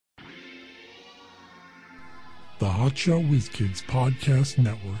the Hotshot Whiz Kids Podcast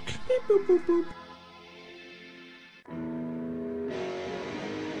Network. Beep, boop, boop, boop.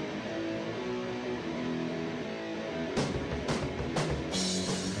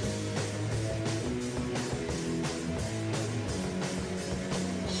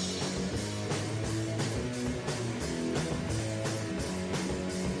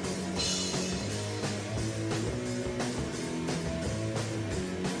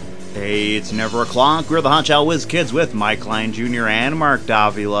 Hey, it's Never O'Clock. We're the Hotshot Whiz Kids with Mike Klein Jr. and Mark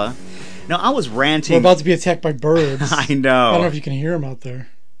Davila. Now, I was ranting. We're about to be attacked by birds. I know. I don't know if you can hear them out there.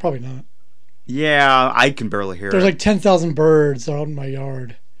 Probably not. Yeah, I can barely hear There's it. like 10,000 birds out in my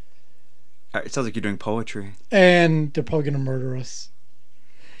yard. It sounds like you're doing poetry. And they're probably going to murder us.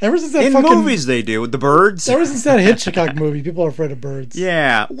 Ever since that In movies they do, with the birds. Ever since that Hitchcock movie, people are afraid of birds.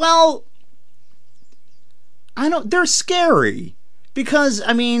 Yeah, well, they're scary. Because,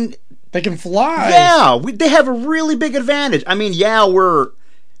 I mean... They can fly. Yeah, they have a really big advantage. I mean, yeah, we're,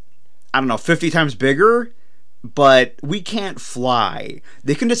 50 times bigger, but we can't fly.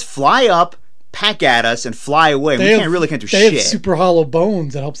 They can just fly up, peck at us, and fly away. We can't do shit. They have super hollow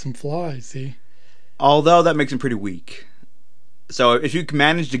bones that helps them fly, see? Although, that makes them pretty weak. So, if you can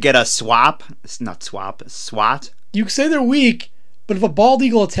manage to get a swat. You say they're weak, but if a bald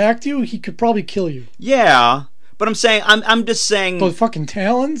eagle attacked you, he could probably kill you. Yeah, but I'm just saying... Those fucking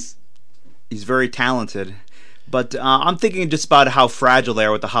talons? He's very talented. But I'm thinking just about how fragile they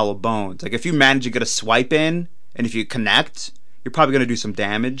are with the hollow bones. Like, if you manage to get a swipe in, and if you connect, you're probably going to do some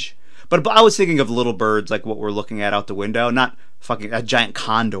damage. But I was thinking of little birds like what we're looking at out the window, not fucking a giant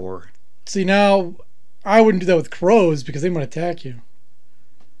condor. See, now, I wouldn't do that with crows because they might attack you.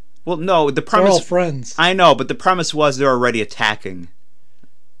 Well, no, the premise... They're all friends. I know, but the premise was they're already attacking.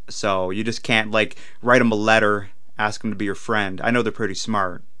 So, you just can't, write them a letter, ask them to be your friend. I know they're pretty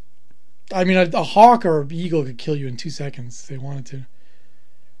smart. I mean, a hawk or an eagle could kill you in 2 seconds if they wanted to.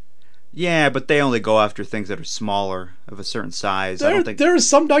 Yeah, but they only go after things that are smaller, of a certain size. There are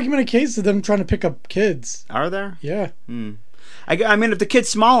some documented cases of them trying to pick up kids. Are there? Yeah. I mean, if the kid's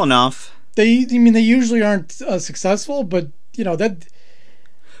small enough... They usually aren't successful, but, that...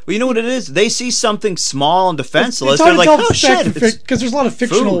 Well, you know what it is? They see something small and defenseless. They're like, oh, shit. Because there's a lot of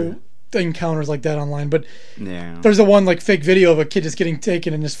fictional food. Encounters like that online, but yeah. There's the one, fake video of a kid just getting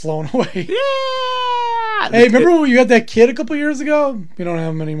taken and just flown away. Yeah! Hey, remember when you had that kid a couple years ago? We don't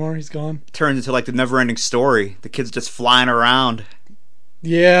have him anymore. He's gone. Turns into, the never-ending story. The kid's just flying around.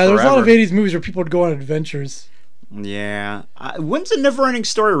 Yeah, there was a lot of 80s movies where people would go on adventures. Yeah. When's the Never-Ending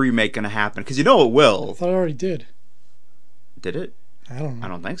Story remake going to happen? Because you know it will. I thought it already did. Did it? I don't know. I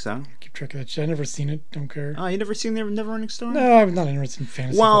don't think so. Keep track of that shit. I've never seen it. Don't care. Oh, you never seen the Never-Ending Story? No, I'm not interested in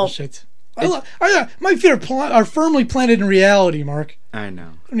fantasy bullshit. My feet are firmly planted in reality, Mark. I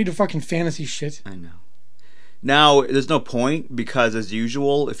know. I don't need a fucking fantasy shit. I know. Now, there's no point because, as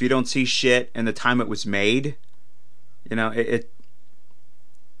usual, if you don't see shit in the time it was made,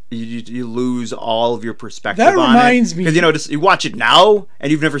 you lose all of your perspective on it. That reminds me. Because, you watch it now,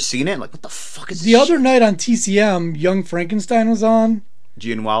 and you've never seen it, what the fuck is this The other night on TCM, Young Frankenstein was on.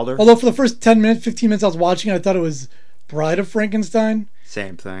 Gene Wilder? Although for the first 15 minutes I was watching it, I thought it was Bride of Frankenstein.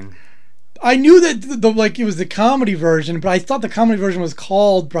 Same thing. I knew that it was the comedy version, but I thought the comedy version was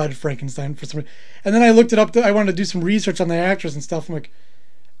called Bride of Frankenstein for some reason. And then I looked it up. I wanted to do some research on the actress and stuff. I'm like,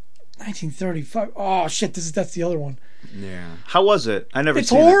 1935. Oh shit! That's the other one. Yeah. How was it? I never.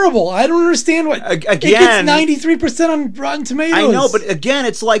 It's horrible. I don't understand what. Again, it gets 93% on Rotten Tomatoes. I know, but again,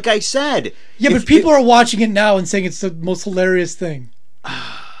 it's like I said. Yeah, but people are watching it now and saying it's the most hilarious thing.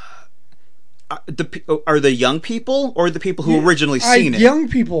 Are the young people or the people who originally seen it? Young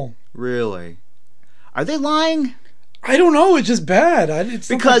people. Really? Are they lying? I don't know. It's just bad. It's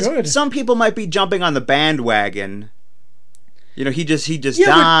because not good. Some people might be jumping on the bandwagon. He just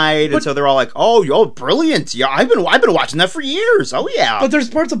died, and so they're all like, "Oh, brilliant! Yeah, I've been watching that for years. Oh yeah." But there's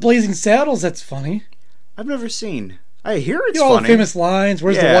parts of Blazing Saddles that's funny. I've never seen. I hear it's all funny. The famous lines.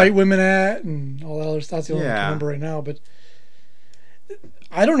 Where's the white women at? And all that other stuff. That's the only one I can remember right now. But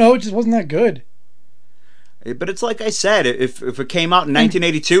I don't know. It just wasn't that good. But it's like I said, if it came out in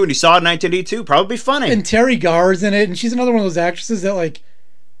 1982 and you saw it in 1982, probably funny. And Terry Garr's in it, and she's another one of those actresses that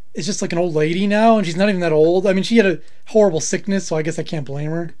is just an old lady now, and she's not even that old. I mean, she had a horrible sickness, so I guess I can't blame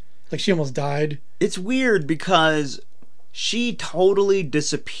her. She almost died. It's weird because she totally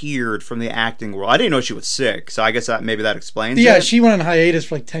disappeared from the acting world. I didn't know she was sick, so I guess maybe that explains it. Yeah, she went on hiatus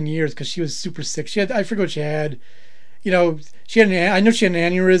for 10 years because she was super sick. I forget what she had. I know she had an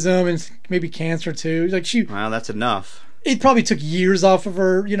aneurysm and maybe cancer too. Well, that's enough. it probably took years off of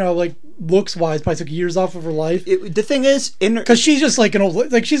her, like looks wise, probably took years off of her life. The thing is, because she's just like an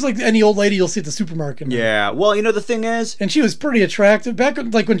old, like she's like any old lady you'll see at the supermarket. Now. Yeah, well, the thing is, and she was pretty attractive back,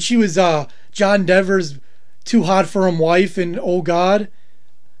 like when she was John Denver's Too Hot for Him wife in Oh God,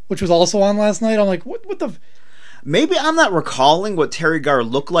 which was also on last night. I'm like, what the. Maybe I'm not recalling what Terry Garr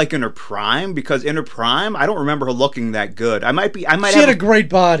looked like in her prime, because in her prime, I don't remember her looking that good. I might. She had a great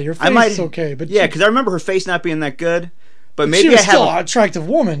body. Her face is okay, but yeah, because I remember her face not being that good. But maybe she was still an attractive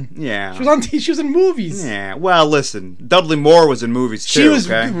woman. Yeah, she was in movies. Yeah, well, listen, Dudley Moore was in movies too. She was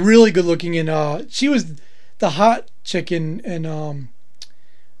really good looking in. She was the hot chick in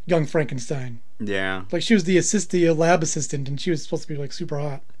Young Frankenstein. Yeah, like she was the lab assistant, and she was supposed to be like super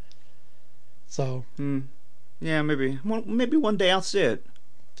hot. So. Yeah, maybe one day I'll see it.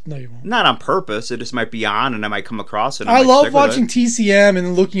 No, you won't. Not on purpose. It just might be on, and I might come across it. I love watching TCM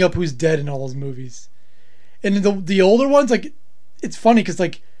and looking up who's dead in all those movies. And the older ones, like, it's funny because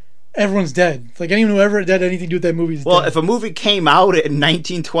like everyone's dead. Like anyone who ever did anything to do with that movie is dead. Well, if a movie came out in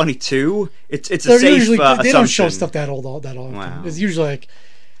 1922, it's a safe usually, they assumption. don't show stuff that old that often. Wow. It's usually like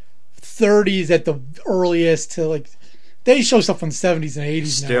 30s at the earliest to like. They show stuff from the 70s and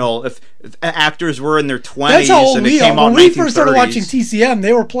 80s Still, now. if actors were in their 20s That's how old and it came out when in we 1930s. first started watching TCM,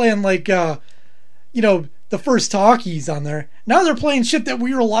 they were playing like, the first talkies on there. Now they're playing shit that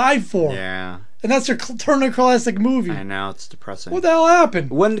we were alive for. Yeah. And that's their Turner Classic movie. I know, it's depressing. What the hell happened?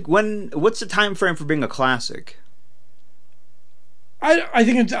 What's the time frame for being a classic? I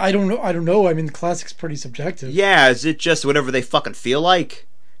think I don't know. I mean, classic's pretty subjective. Yeah, is it just whatever they fucking feel like?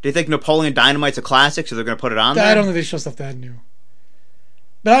 Do you think Napoleon Dynamite's a classic, so they're going to put it on there? I don't think they show stuff that new.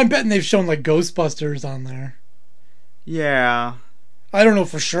 But I'm betting they've shown, like, Ghostbusters on there. Yeah. I don't know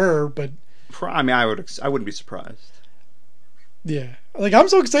for sure, but... I mean, I wouldn't be surprised. Yeah. Like, I'm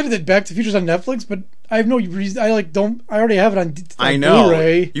so excited that Back to the Future's on Netflix, but I have no reason... I already have it on I know.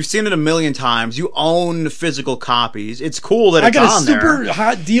 Blu-ray. You've seen it a million times. You own physical copies. It's cool that it's on there. I got a super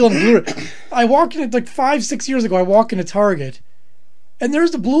hot deal on Blu-ray. I walked in, like, 5-6 years ago, I walk into Target... And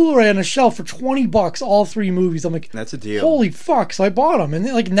there's the Blu-ray on a shelf for $20, all 3 movies. I'm like, that's a deal. Holy fuck! So I bought them,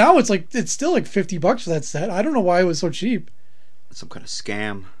 and like now it's still like $50 for that set. I don't know why it was so cheap. It's some kind of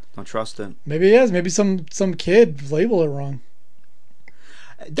scam. Don't trust it. Maybe it is. Maybe some kid labeled it wrong.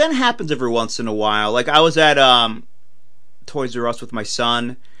 That happens every once in a while. Like I was at Toys R Us with my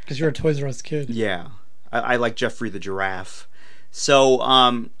son. Because you're a Toys R Us kid. Yeah, I like Jeffrey the giraffe.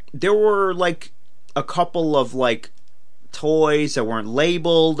 So there were like a couple of like toys that weren't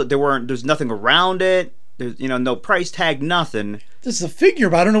labeled. There's nothing around it. There's no price tag, nothing. This is a figure,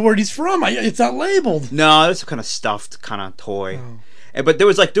 but I don't know where he's from. It's not labeled. No, it's a kind of stuffed kind of toy. Oh. But there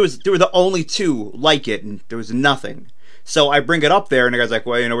were the only 2 like it, and there was nothing. So I bring it up there, and the guy's like,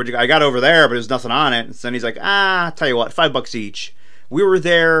 "Well, I got over there, but there's nothing on it." And then he's like, tell you what, $5 each. We were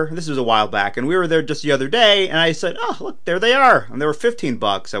there. This was a while back, and we were there just the other day. And I said, "Oh, look, there they are," and they were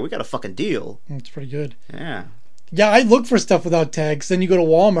 $15. So we got a fucking deal. That's pretty good. Yeah. Yeah, I look for stuff without tags. Then you go to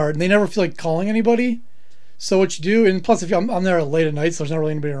Walmart, and they never feel like calling anybody. So what you do, and plus, if I'm there late at night, so there's not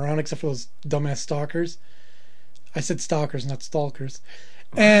really anybody around except for those dumbass stalkers. I said stalkers, not stalkers.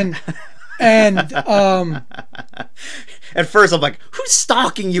 And at first I'm like, who's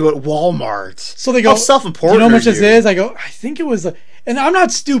stalking you at Walmart? So they go, how self-important. You know how much this is? I go, I think it was, and I'm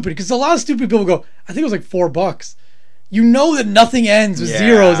not stupid because a lot of stupid people go, I think it was like $4. You know that nothing ends with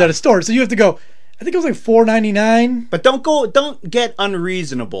zeros at a store, so you have to go. I think it was like $4.99. But don't get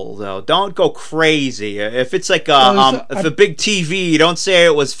unreasonable though. Don't go crazy. If it's like a big TV, don't say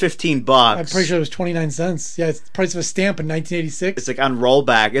it was $15. I'm pretty sure it was 29 cents. Yeah, it's the price of a stamp in 1986. It's like on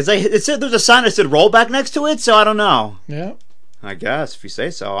rollback. It said there's a sign that said rollback next to it, so I don't know. Yeah. I guess if you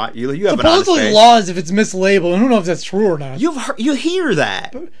say so. You have supposedly an laws if it's mislabeled. I don't know if that's true or not. You hear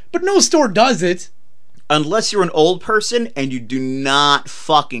that, but no store does it. Unless you're an old person and you do not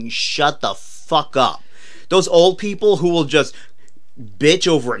fucking shut the fuck up. Those old people who will just bitch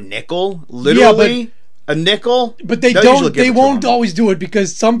over a nickel, literally a nickel. But they don't. They won't always do it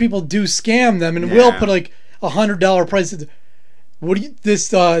because some people do scam them and will put like $100 price. What do you? This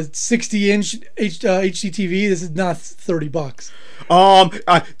 60-inch HD TV. This is not $30.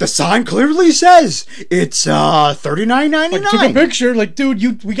 The sign clearly says it's $39.99. Like, took a picture. Like,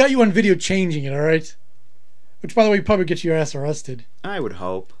 dude, we got you on video changing it. All right. Which, by the way, probably gets your ass arrested. I would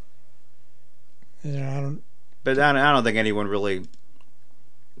hope. Yeah, I don't. But I don't think anyone really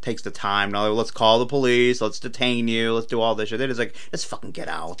takes the time. No, let's call the police. Let's detain you. Let's do all this shit. They're just like, let's fucking get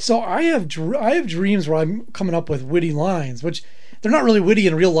out. So I have dreams where I'm coming up with witty lines, which they're not really witty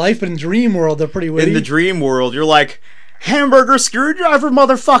in real life, but in dream world they're pretty witty. In the dream world, you're like, hamburger screwdriver,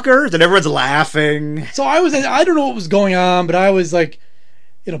 motherfuckers, and everyone's laughing. So I don't know what was going on, but I was like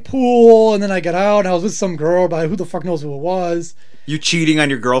in a pool, and then I got out, and I was with some girl, but who the fuck knows who it was. You cheating on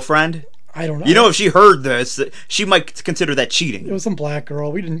your girlfriend? I don't know. You know, if she heard this, she might consider that cheating. It was some black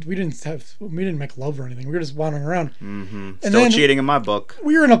girl. We didn't make love or anything. We were just wandering around. Mm-hmm. Still cheating in my book.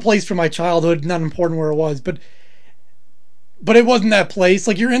 We were in a place from my childhood, not important where it was, but it wasn't that place.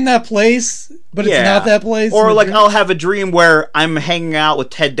 Like, you're in that place, but it's not that place. Or like, I'll have a dream where I'm hanging out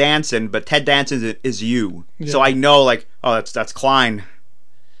with Ted Danson, but Ted Danson is you. Yeah. So I know, like, oh, that's Klein.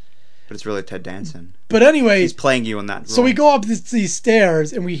 But it's really Ted Danson. But anyway, he's playing you in that role. So we go up these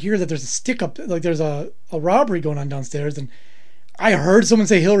stairs, and we hear that there's a stick up, like there's a robbery going on downstairs, and I heard someone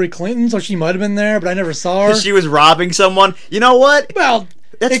say Hillary Clinton, so she might have been there, but I never saw her. She was robbing someone. You know what? Well,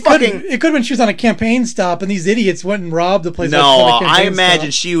 it could have been she was on a campaign stop, and these idiots went and robbed the place. No, I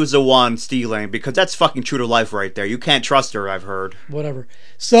imagine she was the one stealing, because that's fucking true to life right there. You can't trust her, I've heard. Whatever.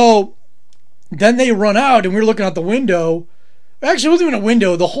 So then they run out, and we were looking out the window. Actually, it wasn't even a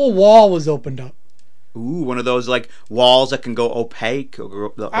window. The whole wall was opened up. Ooh, one of those like walls that can go opaque.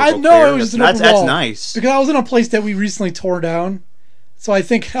 I know, it was just an open wall. That's nice. Because I was in a place that we recently tore down, so I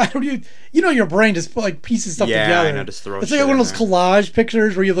think your brain just like pieces stuff together. Yeah, I know, just throw. It's like one of those collage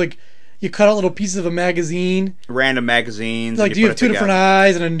pictures where you cut out little pieces of a magazine, random magazines. Like, do you have two different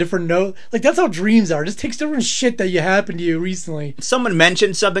eyes and a different note? Like, that's how dreams are. It just takes different shit that happened to you recently. Someone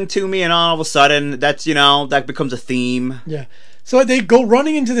mentioned something to me, and all of a sudden, that becomes a theme. Yeah. So they go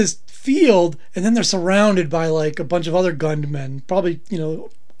running into this field, and then they're surrounded by like a bunch of other gunmen, probably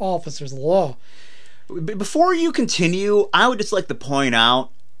officers of the law. Before you continue, I would just like to point out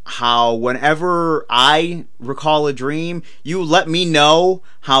how whenever I recall a dream, you let me know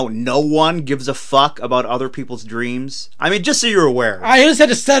how no one gives a fuck about other people's dreams. I mean, just so you're aware. I just had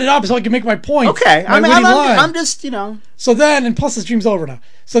to set it up so I can make my point. Okay, I'm just So then, and plus this dream's over now.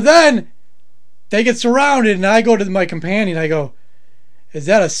 So then they get surrounded, and I go to my companion. I go, "Is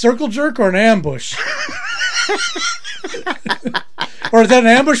that a circle jerk or an ambush?" Or is that an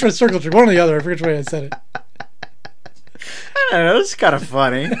ambush or a circle jerk? One or the other. I forget which way I said it. I don't know. It's kind of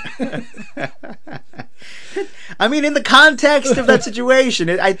funny. I mean, in the context of that situation,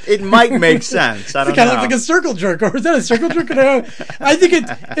 it might make sense. I don't know. It kind of looks like a circle jerk. Or is that a circle jerk? I think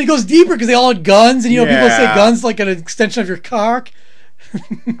it goes deeper because they all had guns, and people say guns like an extension of your cock.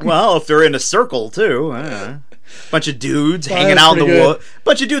 Well, if they're in a circle too. I don't know. Bunch of dudes hanging out in the woods.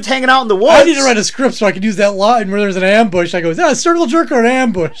 Bunch of dudes hanging out in the woods. I need to write a script so I can use that line where there's an ambush. I go, is that a circle jerk or an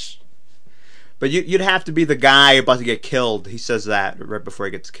ambush? But you'd have to be the guy about to get killed. He says that right before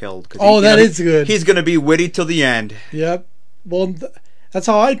he gets killed. That is good. He's going to be witty till the end. Yep. Well, that's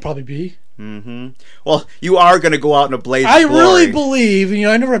how I'd probably be. Mm-hmm. Well, you are going to go out in a blaze of glory. I really believe,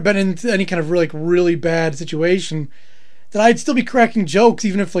 I never have been into any kind of really bad situation, that I'd still be cracking jokes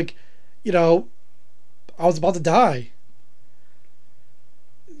even if, I was about to die.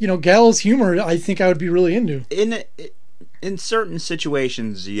 Gallows humor, I think I would be really into. In certain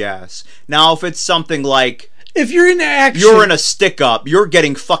situations, yes. Now, if it's something like... If you're in action... You're in a stick-up, you're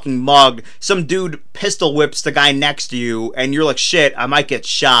getting fucking mugged, some dude pistol whips the guy next to you, and you're like, shit, I might get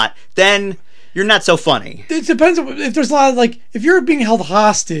shot, then you're not so funny. It depends if there's a lot of, if you're being held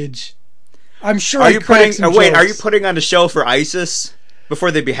hostage, I'm sure are you putting on a show for ISIS before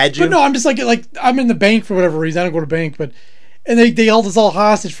they behead you? But no, I'm just like I'm in the bank for whatever reason. I don't go to bank, and they held us all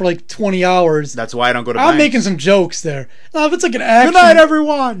hostage for 20 hours. That's why I don't go to I'm banks. Making some jokes there. Now, if it's like an action... Good night,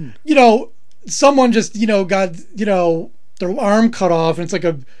 everyone! Someone just, got, their arm cut off, and it's like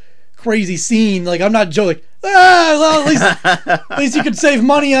a crazy scene. I'm not joking. At least you could save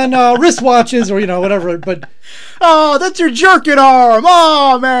money on wristwatches or, whatever. But... Oh, that's your jerking arm!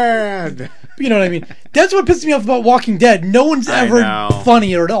 Oh, man! You know what I mean? That's what pisses me off about Walking Dead. No one's ever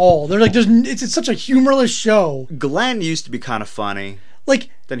funny at all. They're it's such a humorless show. Glenn used to be kind of funny.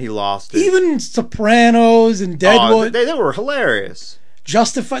 Then he lost it. Even Sopranos and Deadwood. They were hilarious.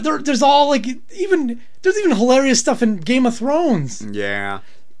 Justified. There's all there's even hilarious stuff in Game of Thrones. Yeah.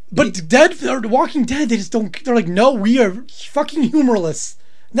 But Walking Dead, they just don't. They're no, we are fucking humorless.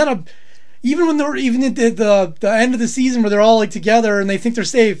 Even when they're at the end of the season where they're all together and they think they're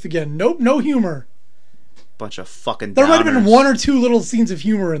safe again. Nope, no humor. Bunch of fucking downers. There might have been one or two little scenes of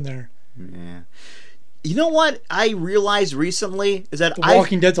humor in there. Yeah. You know what I realized recently is that The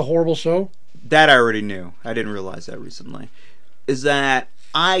Walking Dead's a horrible show. That I already knew. I didn't realize that recently. Is that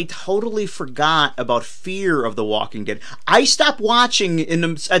I totally forgot about Fear of the Walking Dead. I stopped watching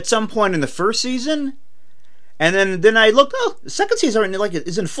at some point in the first season. And then I looked. Oh, the second season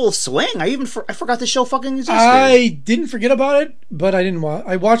is in full swing. I forgot the show fucking existed. I didn't forget about it, but I didn't watch.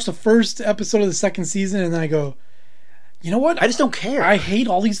 I watched the first episode of the second season, and then I go, You know what? I just don't care. I hate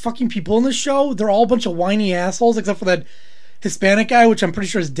all these fucking people in the show. They're all a bunch of whiny assholes, except for that Hispanic guy, which I'm pretty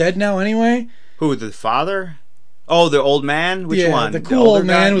sure is dead now anyway. Who, the father? Oh, the old man? Which one? The cool old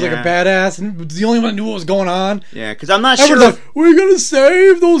man guy? who's like a badass and was the only one who knew what was going on. Yeah, because I'm not Everyone's sure. like, we're gonna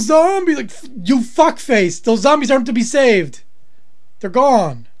save those zombies. Like, you fuckface. Those zombies aren't to be saved. They're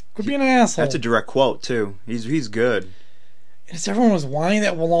gone. Quit being an asshole. That's a direct quote, too. He's good. And it's everyone was whiny,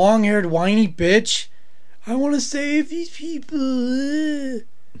 that long-haired whiny bitch. I want to save these people.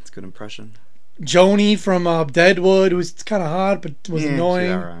 That's a good impression. Joni from Deadwood, who's kind of hot but was annoying.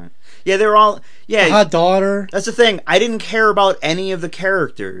 Yeah, right. Yeah, they're all. Yeah, a hot daughter. That's the thing. I didn't care about any of the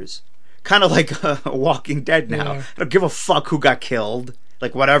characters. Kind of like Walking Dead now. Yeah. I don't give a fuck who got killed.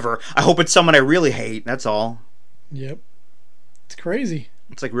 Like, whatever. I hope it's someone I really hate. That's all. Yep. It's crazy.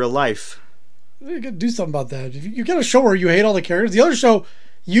 It's like real life. You gotta do something about that. If you got a show where you hate all the characters. The other show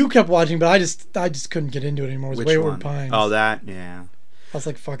you kept watching, but I just couldn't get into it anymore. It was Which Wayward one? Pines. Oh, that? Yeah. I was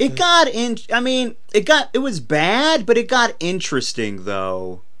like, fuck It this. got in. I mean, it was bad, but it got interesting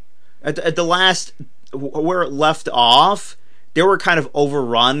though. At the last where it left off, they were kind of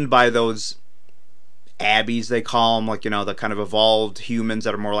overrun by those abbeys, they call them, like, the kind of evolved humans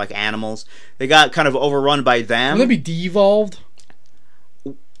that are more like animals. They got kind of overrun by them. Would that be de-evolved?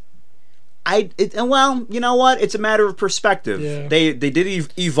 Well, you know what? It's a matter of perspective. Yeah. They did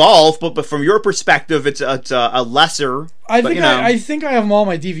evolve, but from your perspective, it's a lesser. I think I have them all on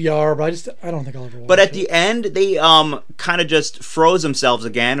my DVR, but I don't think I'll ever watch But at it. the end, they kind of just froze themselves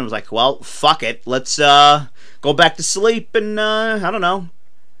again and was like, well, fuck it. Let's go back to sleep and, I don't know.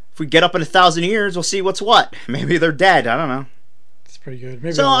 If we get up in 1,000 years, we'll see what's what. Maybe they're dead. I don't know. It's pretty good.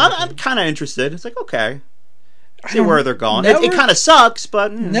 Maybe So I'll watch I'm it. kind of interested. It's like, okay. I See don't where know. they're going. Network- It kind of sucks,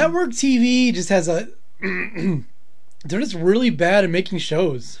 but... Network TV just has a... They're just really bad at making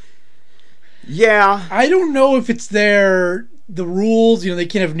shows. Yeah. I don't know if it's the rules, they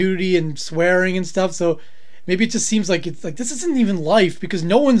can't have nudity and swearing and stuff, so maybe it just seems like it's like this isn't even life because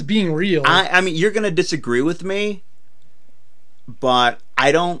no one's being real. I mean, you're going to disagree with me, but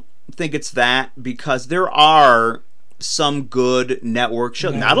I don't think it's that because there are some good network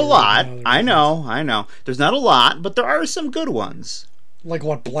shows. No, Not a lot. no, there I isn't. know. There's not a lot, but there are some good ones. Like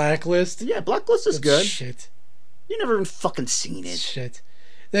what, Blacklist? Yeah, Blacklist is That's good. Shit. You never even fucking seen it. Shit.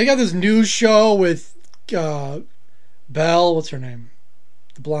 They got this news show with Belle, what's her name?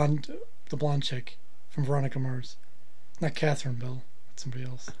 The blonde chick from Veronica Mars. Not Catherine Bell. That's somebody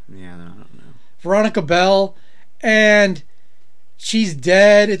else. Yeah, I don't know. Veronica Bell, and she's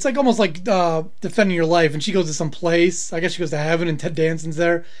dead. It's like almost like Defending Your Life, and she goes to some place. I guess she goes to heaven, and Ted Danson's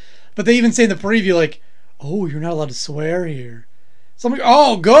there. But they even say in the preview, like, "Oh, you're not allowed to swear here." So I'm like,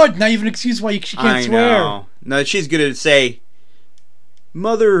 "Oh, good. Now you have an excuse why she can't swear." Know. No, she's gonna say,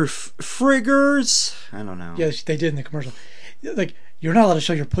 "Mother friggers." I don't know. Yeah, they did in the commercial. Like, you're not allowed to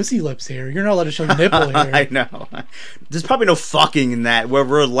show your pussy lips here. You're not allowed to show your nipple here. I know. There's probably no fucking in that.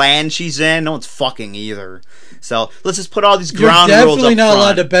 Wherever land she's in, no one's fucking either. So let's just put all these You're ground rules up definitely not front.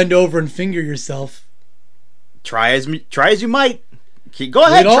 allowed to bend over and finger yourself. Try as you might. Go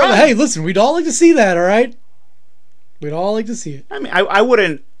ahead. Try. Hey, listen, we'd all like to see that. All right, we'd all like to see it. I mean, I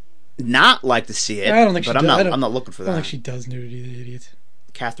wouldn't not like to see it. I don't think but she I'm does. not. I'm not looking for I that. don't think she does nudity, the idiot.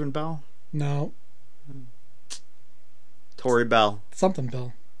 Catherine Bell, No, Tori Bell, something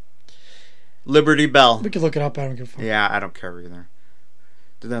Bell. Liberty Bell. We could look it up. I don't give a fuck. Yeah, I don't care either.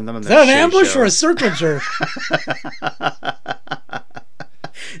 Is that an ambush or a circle jerk?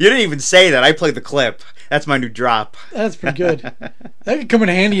 You didn't even say that. I played the clip. That's my new drop. That's pretty good. That could come in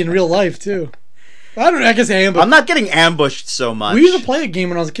handy in real life too. I don't know. I guess ambush. I'm not getting ambushed so much. We used to play a game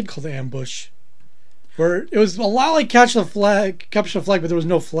when I was a kid called Ambush, where it was a lot like capture the flag, but there was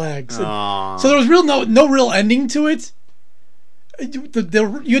no flags. Aw. So there was no real ending to it.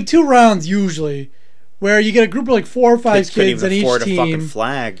 You had 2 rounds usually, where you get a group of like 4 or 5 kids on each afford a fucking team,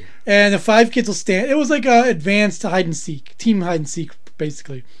 flag. and the 5 kids will stand. It was like a advanced hide and seek, team hide and seek,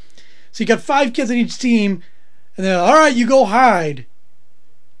 basically. So you got 5 kids on each team, and then all right, you go hide,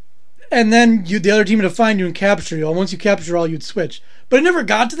 and then the other team would find you and capture you. And once you capture all, you'd switch. But it never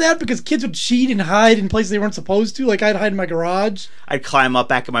got to that because kids would cheat and hide in places they weren't supposed to. Like I'd hide in my garage. I'd climb up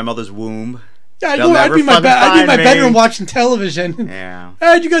back in my mother's womb. Yeah, They'll I'd never be in fucking I'd be in my find bedroom me. watching television. Yeah.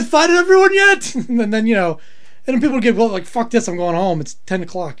 Hey, did you guys find everyone yet? And then and then people would get like, fuck this, I'm going home. It's 10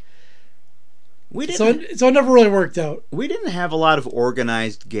 o'clock. We didn't. So it never really worked out. We didn't have a lot of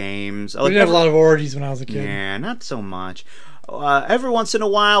organized games. We didn't have a lot of orgies when I was a kid. Yeah, not so much. Every once in a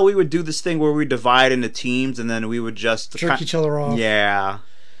while, we would do this thing where we divide into teams, and then we would just Jerk each other off. Yeah,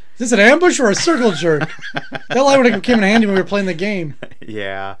 Is this an ambush or a circle jerk? That line would have came in handy when we were playing the game.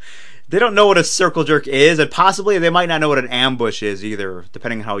 yeah. They don't know what a circle jerk is, and possibly they might not know what an ambush is either,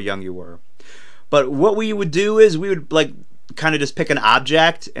 depending on how young you were. But what we would do is we would like kind of just pick an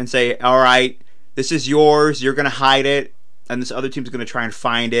object and say, all right, this is yours, you're going to hide it, and this other team's going to try and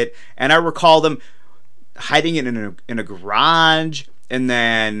find it. And I recall them hiding it in a garage, and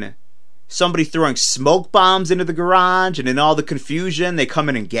then somebody throwing smoke bombs into the garage, and in all the confusion, they come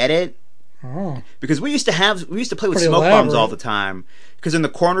in and get it. Oh. Because we used to play with Pretty smoke elaborate. bombs all the time. Because in the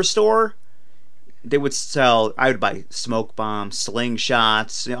corner store, they would sell. I would buy smoke bombs,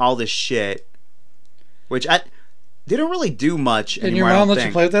 slingshots, all this shit. Which they don't really do much And anymore. your mom I don't let you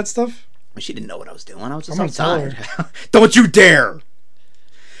think. play with that stuff? She didn't know what I was doing. I was just I'm gonna tell outside. Don't you dare!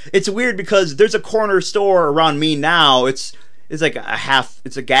 It's weird because there's a corner store around me now. It's like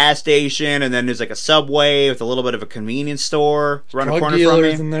it's a gas station, and then there's like a Subway with a little bit of a convenience store around the Drug corner from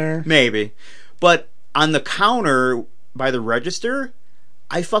dealers me. in there. Maybe. But on the counter by the register,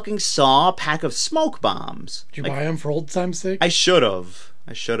 I fucking saw a pack of smoke bombs. Did you buy them for old time's sake? I should have.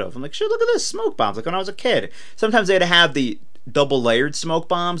 I'm like, shit, look at this, smoke bombs. Like when I was a kid. Sometimes they'd have the double layered smoke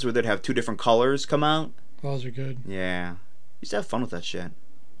bombs where they'd have two different colors come out. Those are good. Yeah. Used to have fun with that shit.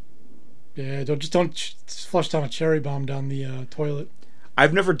 Yeah, don't flush down a cherry bomb down the toilet.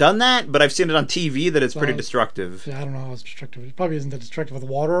 I've never done that, but I've seen it on TV that it's pretty Well, destructive. Yeah, I don't know how it's destructive. It probably isn't that destructive with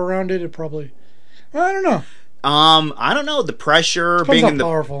water around it. It probably, I don't know. I don't know, the pressure Depends how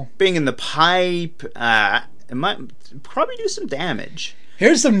powerful. being in the pipe, it might probably do some damage.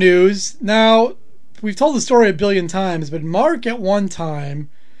 Here's some news. Now, we've told the story a billion times, but Mark at one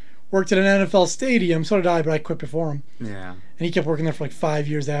time worked at an NFL stadium. So did I, but I quit before him. Yeah. And he kept working there for like 5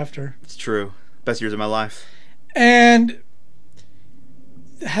 years after. It's true. Best years of my life. And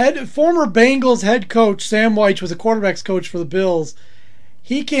former Bengals head coach Sam White was a quarterback's coach for the Bills.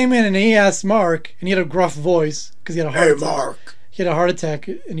 He came in and he asked Mark, and he had a gruff voice because he had a heart attack. Mark. He had a heart attack,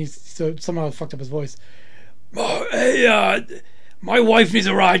 and he somehow fucked up his voice. Hey, my wife needs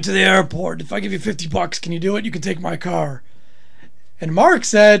a ride to the airport. If I give you $50, can you do it? You can take my car. And Mark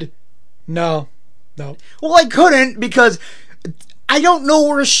said, no. Well, I couldn't because I don't know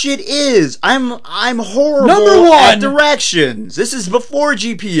where shit is. I'm horrible Number one. at directions. This is before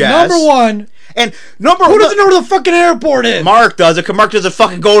GPS. Number one, And who doesn't know where the fucking airport is? Mark does it. 'Cause Mark doesn't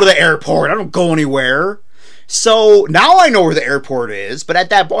fucking go to the airport. I don't go anywhere. So now I know where the airport is, but at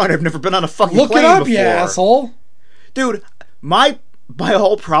that point I've never been on a fucking Look plane it up, before. you asshole. Dude, my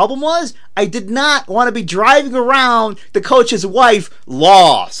whole problem was I did not want to be driving around the coach's wife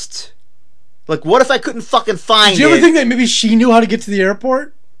lost. Like, what if I couldn't fucking find it? Do you ever think that maybe she knew how to get to the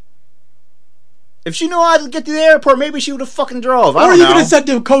airport? If she knew how to get to the airport, maybe she would have fucking drove. I Or don't you know. could have said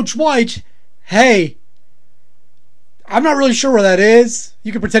to Coach White, hey, I'm not really sure where that is.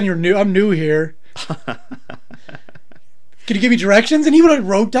 You can pretend you're new. I'm new here. Can you give me directions? And he would have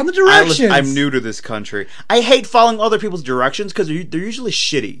wrote down the directions. I'm new to this country. I hate following other people's directions because they're usually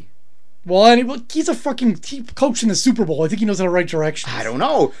shitty. Well, he's a fucking coach in the Super Bowl. I think he knows how to write directions. I don't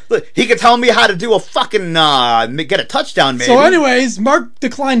know. Look, he could tell me how to do a fucking get a touchdown. Maybe. So, anyways, Mark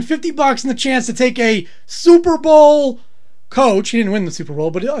declined $50 and the chance to take a Super Bowl coach. He didn't win the Super Bowl,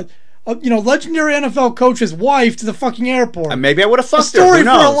 but legendary NFL coach's wife to the fucking airport. Maybe I would have A fucked her. story Who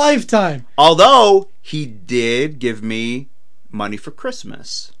for a knows? lifetime. Although he did give me money for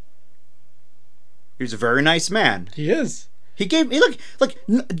Christmas. He was a very nice man. He is. He gave me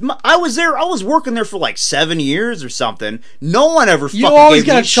I was there. I was working there for like 7 years or something. No one ever fucking You always gave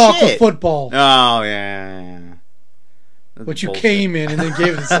got me a chocolate shit. football, Oh yeah. That's which you bullshit. came in and then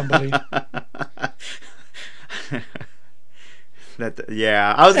gave it to somebody.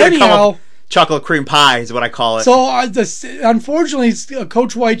 Yeah, I was gonna come Anyhow, up chocolate cream pie is what I call it. so unfortunately,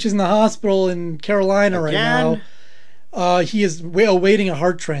 Coach White is in the hospital in Carolina right Again? now. He is awaiting a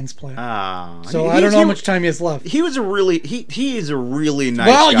heart transplant. So I don't know how much time he has left. He was a really he is a really nice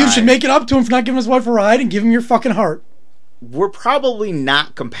Well, guy. you should make it up to him for not giving his wife a ride and give him your fucking heart. We're probably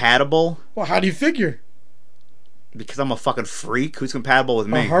not compatible Well, how do you figure? because I'm a fucking freak who's compatible with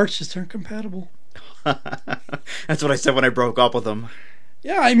Our me. hearts just aren't compatible. That's what I said when I broke up with him.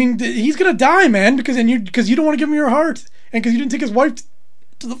 Yeah, I mean, he's gonna die, man, because you don't want to give him your heart, and because you didn't take his wife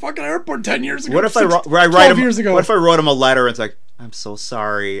to the fucking airport 10 years ago. What if I 12 write him? years ago. What if I wrote him a letter and it's like, I'm so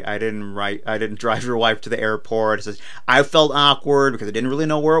sorry, I didn't drive your wife to the airport. It says I felt awkward because I didn't really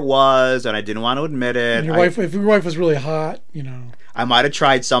know where it was and I didn't want to admit it. And if your wife was really hot, I might have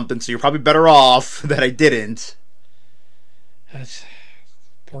tried something, so you're probably better off that I didn't. That's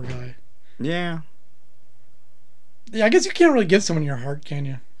poor guy. Yeah. Yeah, I guess you can't really give someone your heart, can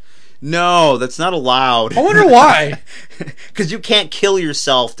you? No, that's not allowed. I wonder why. Because you can't kill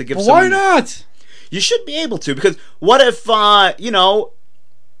yourself to give Well, someone. why not? You should be able to, because what if,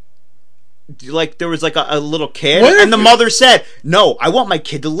 like there was like a little kid, What if- and the mother said, "No, I want my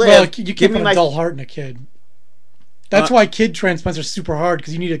kid to live. Well, you Give can't me put my." a dull heart in a kid. That's why kid transplants are super hard,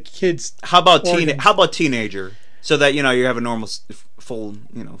 because you need a kid's. How about organs. How about teenager? So that you have a normal, full,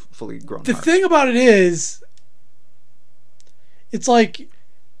 fully grown. The heart. thing about it is, it's like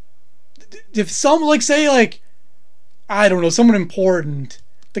if some say I don't know, someone important,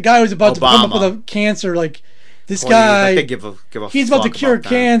 the guy who's about to come up with a cancer, this guy, they give a he's about to fuck cure about that.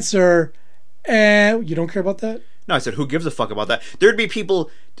 cancer, and you don't care about that. No, I said, who gives a fuck about that? There'd be people.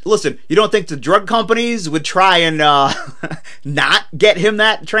 Listen, you don't think the drug companies would try and not get him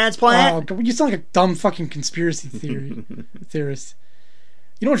that transplant? You sound like a dumb fucking conspiracy theorist.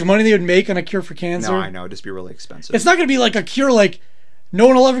 You know how much money they would make on a cure for cancer? No, I know. It'd just be really expensive. It's not going to be like a cure, no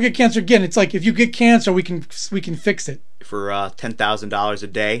one will ever get cancer again. It's like if you get cancer, we can fix it. For $10,000 a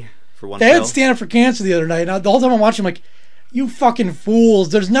day for one They pill. had Stand Up for Cancer the other night, and the whole time I'm watching, I'm like, you fucking fools.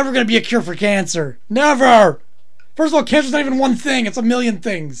 There's never going to be a cure for cancer. Never. First of all, cancer's not even one thing. It's a million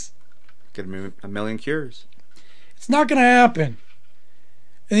things. Get a million cures. It's not going to happen.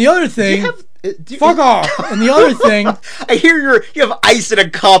 And the other thing... fuck off. And the other thing... I hear you have ice in a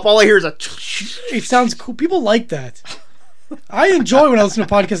cup. All I hear is a... It sounds cool. People like that. I enjoy when I listen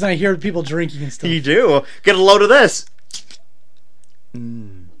to podcasts and I hear people drinking and stuff. You do. Get a load of this.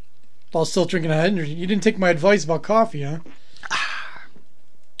 While still drinking a energy. You didn't take my advice about coffee, huh?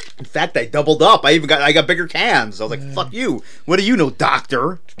 In fact, I doubled up. I got bigger cans. I was like, fuck you. What do you know,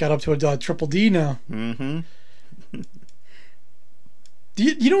 doctor? Got up to a triple D now. Mm-hmm. Do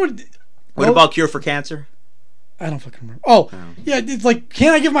you know what... What about cure for cancer? I don't fucking remember. Oh, yeah, it's like,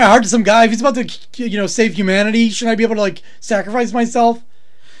 can't I give my heart to some guy? If he's about to, save humanity, shouldn't I be able to, sacrifice myself?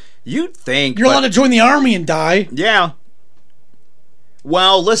 You'd think. You're allowed to join the army and die. Yeah.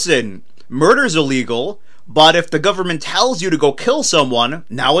 Well, listen, murder's illegal, but if the government tells you to go kill someone,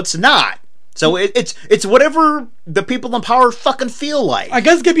 now it's not. So it's whatever the people in power fucking feel like. I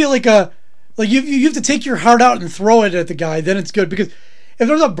guess it could be you have to take your heart out and throw it at the guy, then it's good. Because if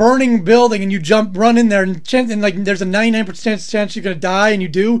there's a burning building and you run in there and there's a 99% chance you're going to die and you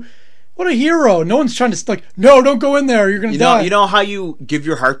do, what a hero. No one's trying to, no, don't go in there, you're going to die. You know how you give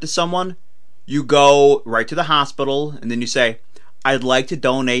your heart to someone? You go right to the hospital and then you say, I'd like to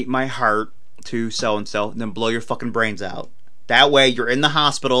donate my heart to so-and-so, and then blow your fucking brains out. That way you're in the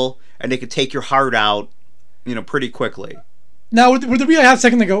hospital and they can take your heart out, pretty quickly. Now, would there be a half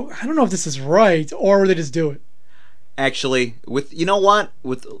second they go, I don't know if this is right, or would they just do it? Actually, with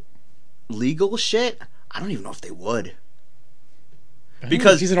legal shit, I don't even know if they would.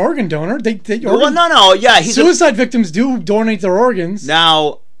 Because he's an organ donor. Suicide victims do donate their organs.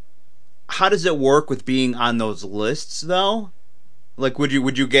 Now, how does it work with being on those lists, though? Would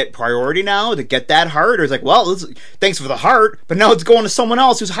you get priority now to get that heart? Or it's thanks for the heart, but now it's going to someone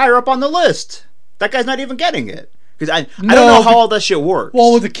else who's higher up on the list. That guy's not even getting it. Because I don't know how all that shit works.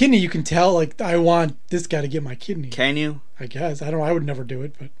 Well, with a kidney, you can tell, I want this guy to get my kidney. Can you? I guess. I don't know. I would never do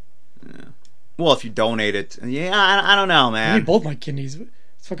it, but... Yeah. Well, if you donate it... Yeah, I don't know, man. I need both my kidneys.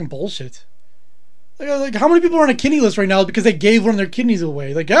 It's fucking bullshit. How many people are on a kidney list right now because they gave one of their kidneys away?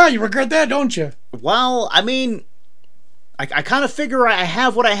 You regret that, don't you? Well, I mean... I kind of figure I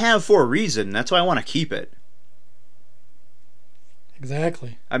have what I have for a reason. That's why I want to keep it.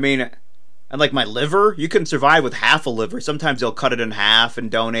 Exactly. I mean... And my liver, you can survive with half a liver. Sometimes they'll cut it in half and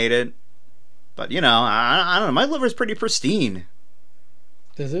donate it. But, I don't know. My liver's pretty pristine.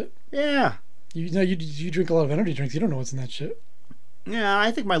 Is it? Yeah. You drink a lot of energy drinks. You don't know what's in that shit. Yeah, I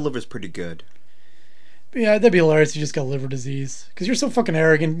think my liver's pretty good. But yeah, that'd be hilarious if you just got liver disease. Because you're so fucking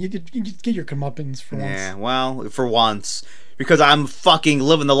arrogant. You get your comeuppance for once. Yeah, well, for once. Because I'm fucking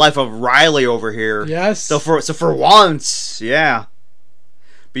living the life of Riley over here. Yes. So for once, yeah.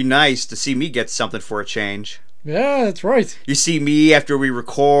 Be nice to see me get something for a change. Yeah, that's right. You see me after we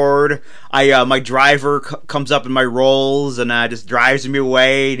record. My driver comes up in my rolls and just drives me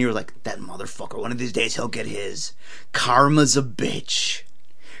away. And you're like, that motherfucker. One of these days he'll get his. Karma's a bitch.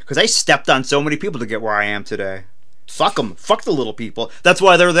 Because I stepped on so many people to get where I am today. Fuck them. Fuck the little people. That's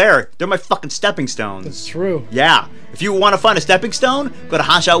why they're there. They're my fucking stepping stones. That's true. Yeah. If you want to find a stepping stone, go to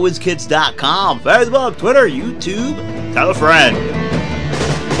HotshotWizKids.com. Facebook, Twitter, YouTube. Tell a friend.